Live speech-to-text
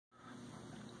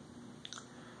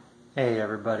Hey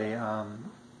everybody, I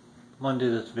want to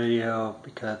do this video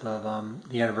because of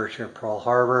the anniversary of Pearl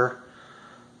Harbor.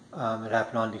 It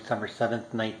happened on December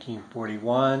 7th,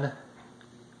 1941.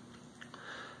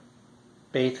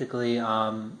 Basically, it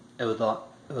was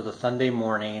a Sunday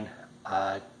morning.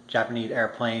 Japanese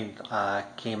airplanes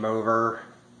came over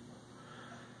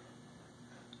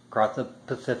across the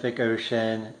Pacific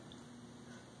Ocean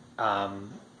and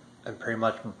pretty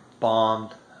much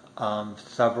bombed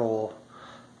several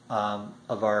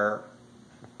of our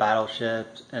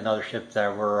battleships and other ships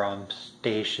that were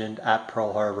stationed at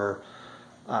Pearl Harbor.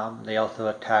 They also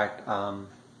attacked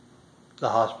the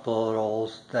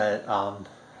hospitals that our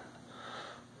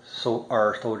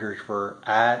soldiers were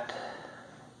at.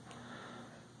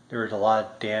 There was a lot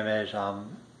of damage.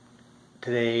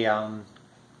 Today,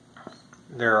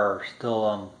 there are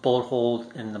still bullet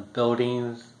holes in the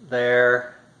buildings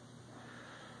there.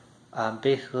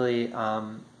 Basically,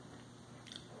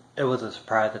 it was a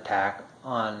surprise attack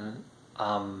on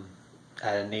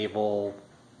at a naval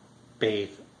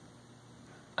base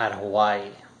at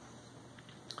Hawaii.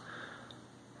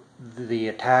 The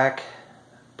attack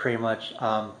pretty much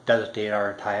devastated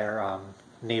our entire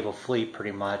naval fleet.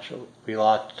 Pretty much, we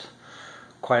lost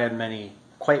quite many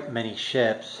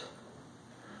ships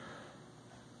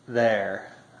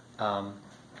there.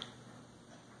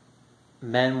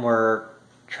 Men were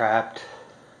trapped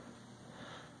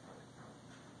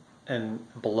and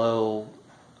below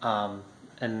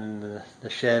in the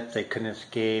ship. They couldn't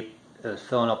escape. It was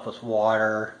filling up with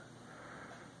water.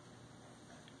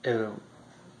 It was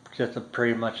just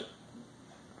pretty much,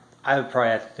 I would probably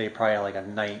have to say, probably like a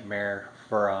nightmare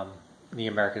for the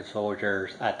American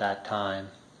soldiers at that time.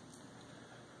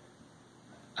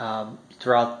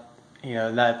 Throughout,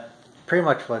 that's pretty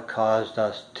much what caused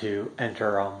us to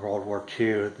enter World War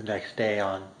II the next day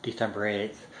on December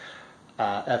 8th.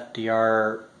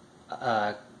 FDR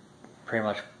pretty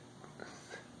much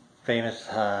famous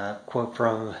quote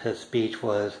from his speech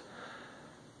was,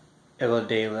 "It was a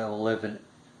day that will live in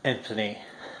infamy,"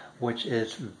 which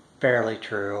is fairly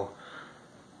true.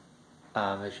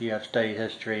 If you have studied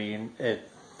history, it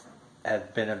has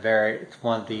been it's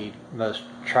one of the most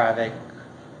tragic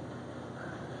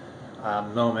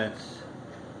moments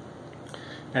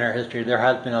in our history. There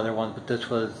has been other ones,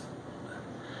 but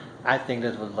I think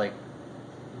this was like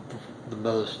the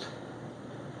most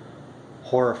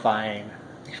horrifying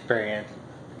experience,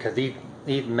 because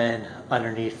these men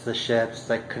underneath the ships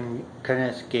that couldn't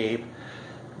escape,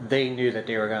 they knew that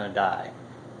they were going to die.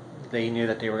 They knew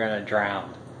that they were going to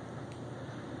drown.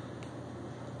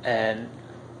 And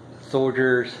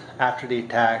soldiers, after the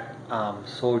attack,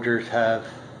 soldiers have,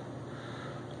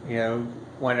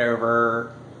 went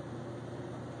over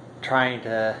trying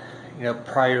to,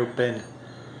 pry open,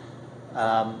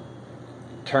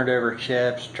 turned over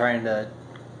ships, trying to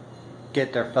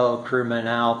get their fellow crewmen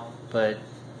out, but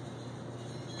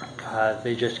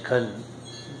they just couldn't.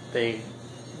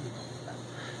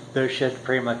 Those ships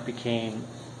pretty much became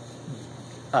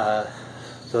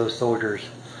those soldiers'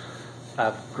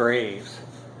 graves.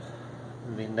 I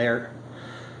mean,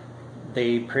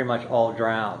 they pretty much all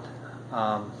drowned.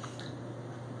 I'm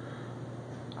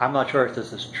not sure if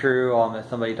this is true. If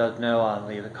somebody does know,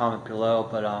 leave a comment below.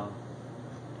 But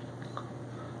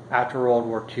after World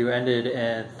War II ended,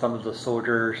 and some of the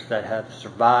soldiers that have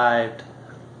survived,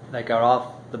 that got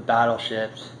off the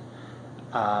battleships,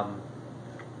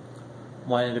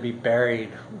 wanted to be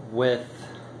buried with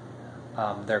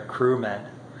their crewmen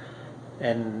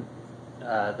in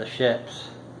the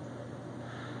ships.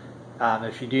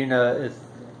 If you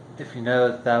know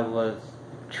if that was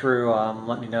true,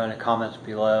 let me know in the comments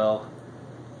below.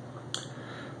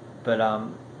 But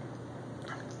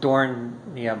during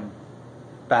the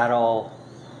battle,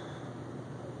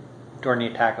 during the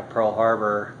attack of Pearl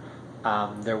Harbor,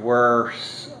 there were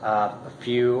a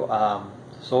few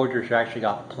soldiers who actually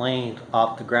got planes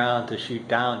off the ground to shoot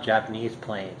down Japanese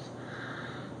planes.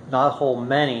 Not a whole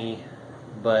many,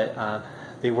 but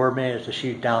they were managed to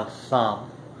shoot down some.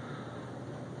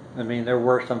 I mean, there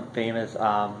were some famous, we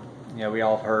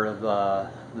all have heard of the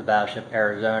battleship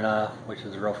Arizona, which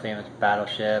is a real famous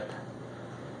battleship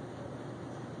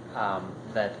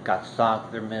that got sunk.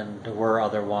 There were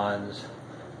other ones,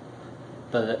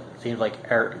 but it seems like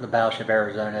the battleship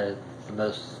Arizona is the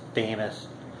most famous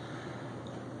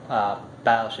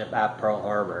battleship at Pearl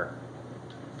Harbor.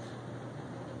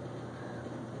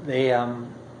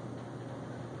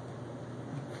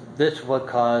 This would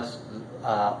cause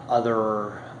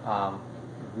other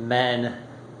men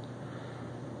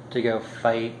to go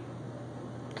fight,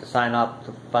 to sign up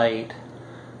to fight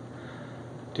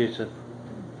due to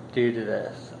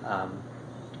this.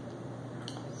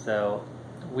 So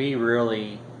this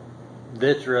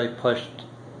really pushed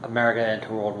America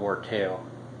into World War II. You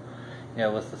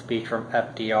know, with the speech from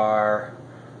FDR,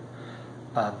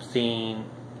 seeing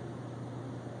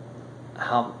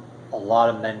how a lot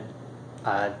of men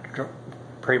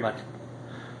pretty much,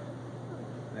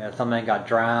 some men got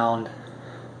drowned,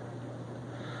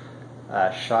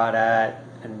 shot at,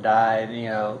 and died. You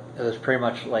know, it was pretty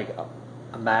much like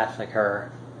a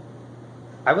massacre.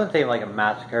 I wouldn't say like a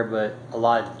massacre, but a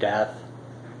lot of death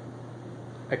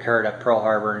occurred at Pearl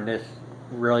Harbor, and this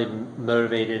really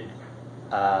motivated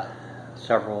a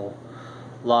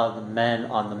lot of the men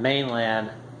on the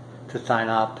mainland to sign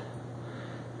up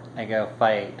and go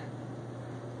fight.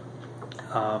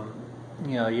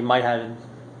 You know, you might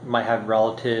have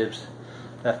relatives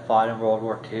that fought in World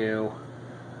War II. You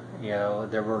know,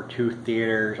 there were 2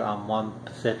 theaters, one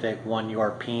Pacific, one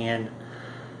European,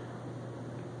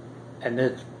 and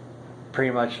it's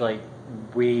pretty much like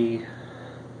this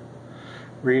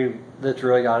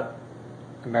really got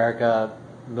America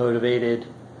motivated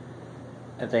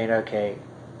and saying, okay,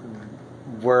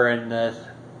 we're in this,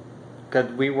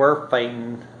 because we were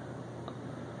fighting.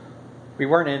 We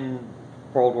weren't in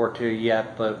World War II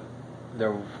yet, but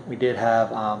we did have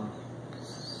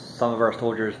some of our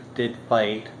soldiers did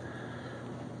fight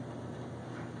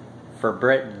for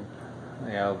Britain.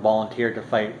 You know, volunteered to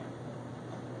fight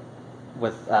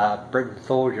with Britain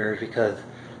soldiers because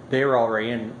they were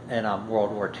already in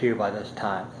World War II by this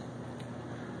time.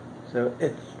 So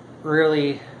it's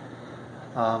really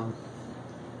a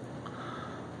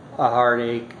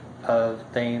heartache of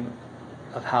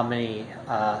how many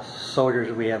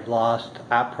soldiers we have lost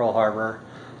at Pearl Harbor,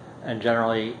 and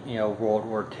generally, you know, World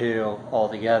War II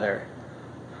altogether.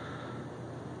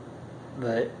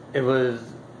 But it was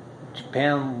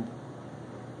Japan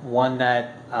won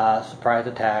that surprise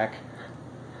attack,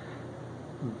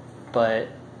 but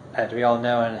as we all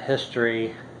know in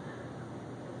history,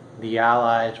 the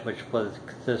Allies, which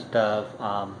consist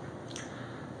of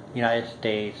United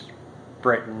States,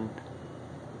 Britain,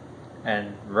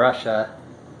 and Russia,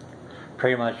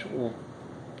 pretty much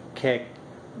kicked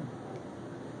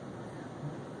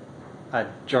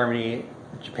Germany,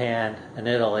 Japan, and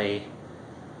Italy,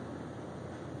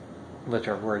 which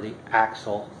were the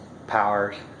Axis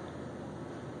powers,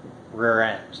 rear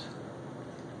ends.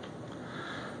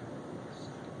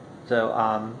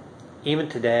 So even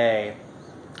today,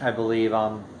 I believe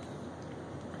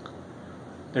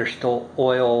there's still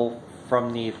oil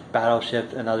from these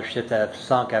battleships and other ships that have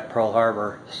sunk at Pearl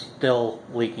Harbor, still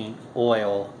leaking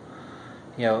oil,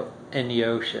 you know, in the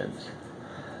oceans.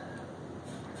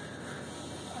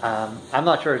 I'm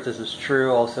not sure if this is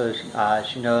true. Also,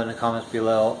 as you know in the comments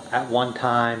below, at one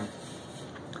time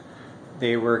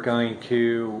they wanted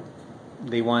to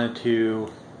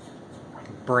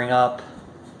bring up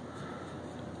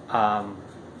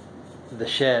the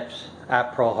ships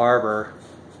at Pearl Harbor.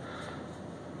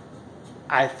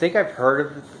 I think I've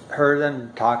heard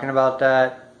them talking about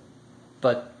that,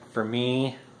 but for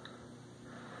me,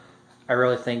 I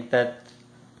really think that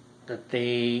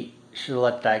they should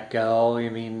let that go. I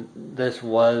mean, that's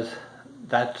the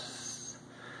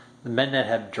men that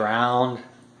have drowned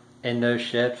in those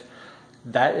ships.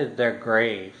 That is their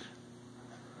grave.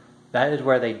 That is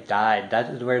where they died. That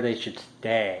is where they should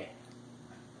stay.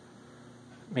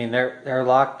 I mean, they're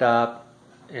locked up.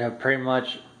 You know, pretty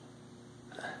much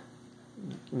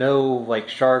no like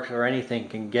sharks or anything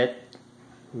can get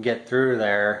through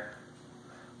there.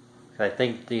 I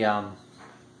think the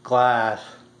glass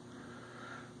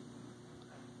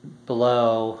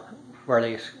below where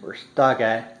they were stuck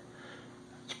at,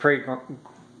 it's pretty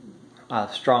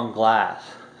strong glass.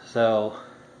 So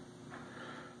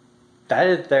that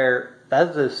is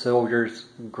the soldier's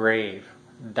grave.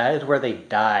 That is where they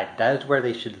died. That is where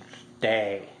they should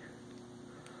stay.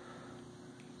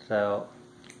 So,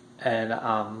 and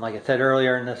like I said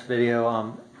earlier in this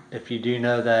video, if you do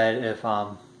know that if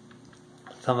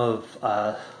some of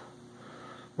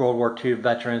World War II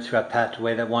veterans who have passed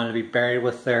away that wanted to be buried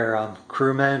with their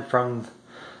crewmen from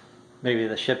maybe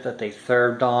the ship that they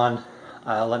served on,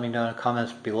 let me know in the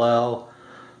comments below.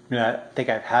 I mean, I think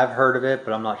I have heard of it,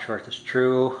 but I'm not sure if it's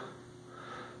true.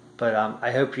 But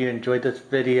I hope you enjoyed this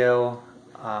video.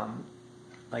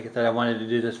 Like I said, I wanted to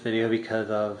do this video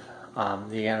because of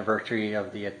the anniversary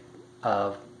of the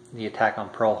attack on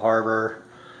Pearl Harbor.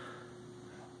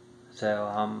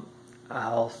 So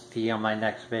I'll see you on my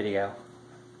next video.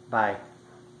 Bye.